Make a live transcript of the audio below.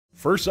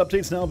First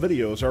Updates Now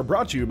videos are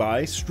brought to you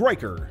by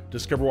Stryker.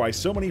 Discover why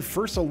so many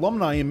FIRST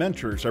alumni and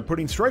mentors are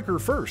putting Stryker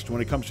first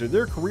when it comes to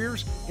their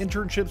careers,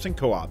 internships, and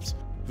co-ops.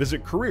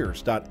 Visit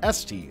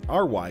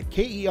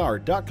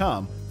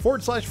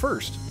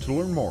careers.stryker.com/first to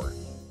learn more.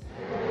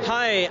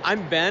 Hi,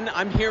 I'm Ben.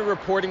 I'm here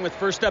reporting with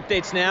First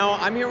Updates Now.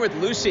 I'm here with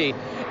Lucy,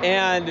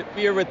 and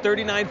we're with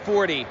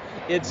 3940.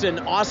 It's an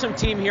awesome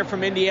team here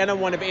from Indiana,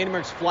 one of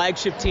Animark's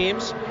flagship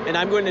teams, and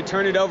I'm going to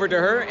turn it over to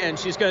her, and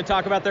she's going to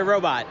talk about their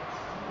robot.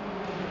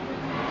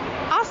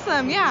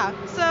 Awesome, yeah.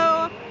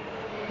 So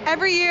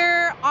every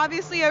year,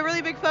 obviously a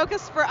really big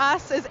focus for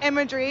us is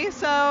imagery.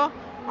 So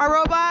our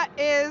robot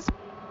is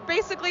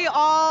basically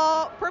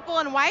all purple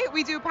and white.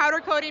 We do powder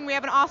coating. We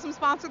have an awesome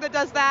sponsor that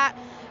does that.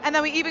 And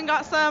then we even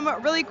got some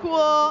really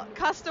cool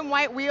custom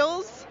white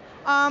wheels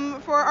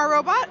for our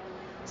robot.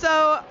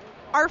 So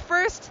our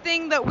first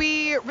thing that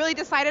we really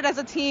decided as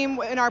a team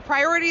in our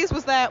priorities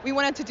was that we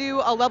wanted to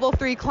do a level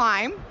 3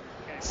 climb.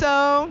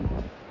 So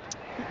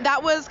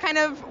that was kind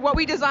of what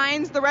we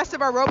designed the rest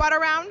of our robot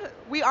around.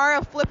 We are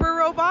a flipper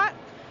robot,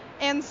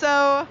 and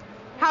so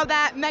how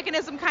that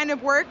mechanism kind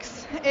of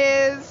works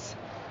is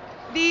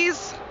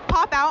these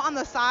pop out on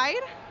the side,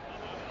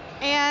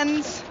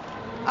 and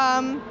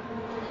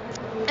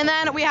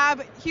then we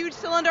have huge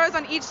cylinders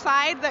on each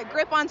side that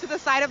grip onto the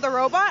side of the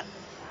robot,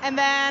 and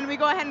then we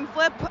go ahead and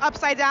flip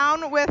upside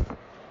down with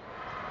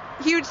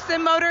huge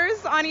sim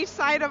motors on each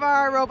side of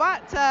our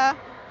robot to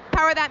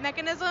power that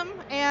mechanism,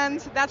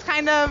 and that's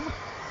kind of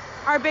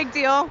our big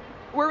deal.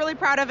 We're really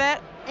proud of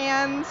it,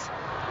 and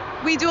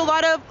we do a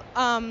lot of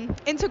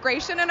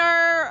integration in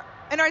our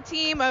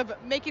team of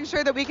making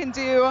sure that we can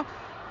do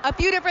a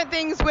few different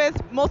things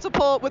with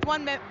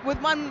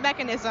one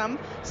mechanism.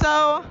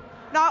 So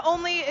not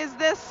only is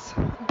this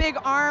big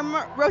arm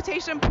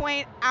rotation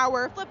point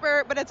our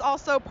flipper, but it's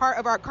also part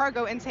of our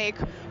cargo intake,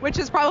 which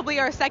is probably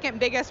our second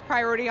biggest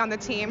priority on the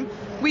team.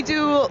 We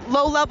do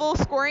low-level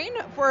scoring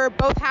for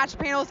both hatch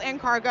panels and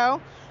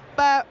cargo,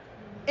 but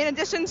in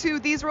addition to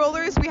these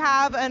rollers, we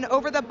have an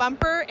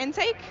over-the-bumper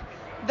intake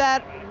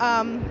that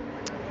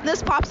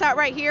this pops out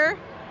right here,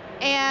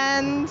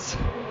 and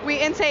we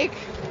intake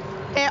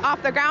it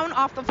off the ground,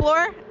 off the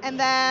floor, and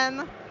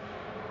then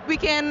we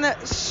can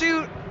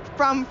shoot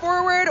from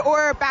forward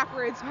or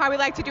backwards, how we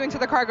like to do into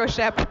the cargo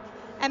ship.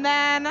 And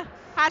then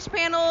hatch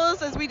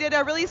panels, as we did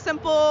a really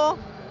simple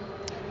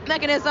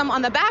mechanism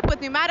on the back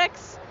with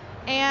pneumatics,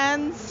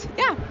 and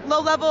yeah,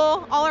 low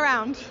level all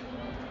around.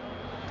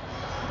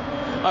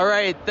 All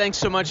right, thanks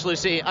so much,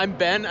 Lucy. I'm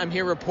Ben. I'm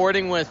here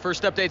reporting with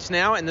First Updates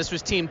Now, and this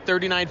was Team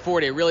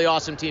 3940, a really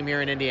awesome team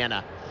here in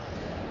Indiana.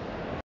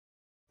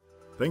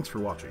 Thanks for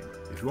watching.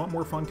 If you want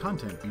more fun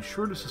content, be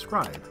sure to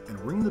subscribe and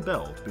ring the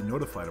bell to be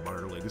notified about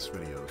our latest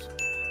videos.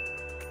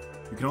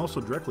 You can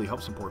also directly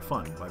help support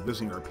Fun by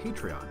visiting our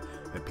Patreon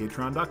at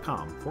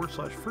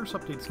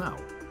patreon.com/firstupdatesnow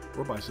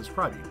or by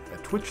subscribing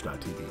at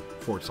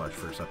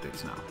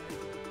twitch.tv/firstupdatesnow.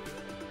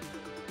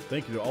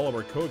 Thank you to all of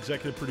our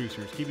co-executive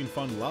producers, keeping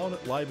Fun loud,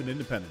 live, and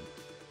independent.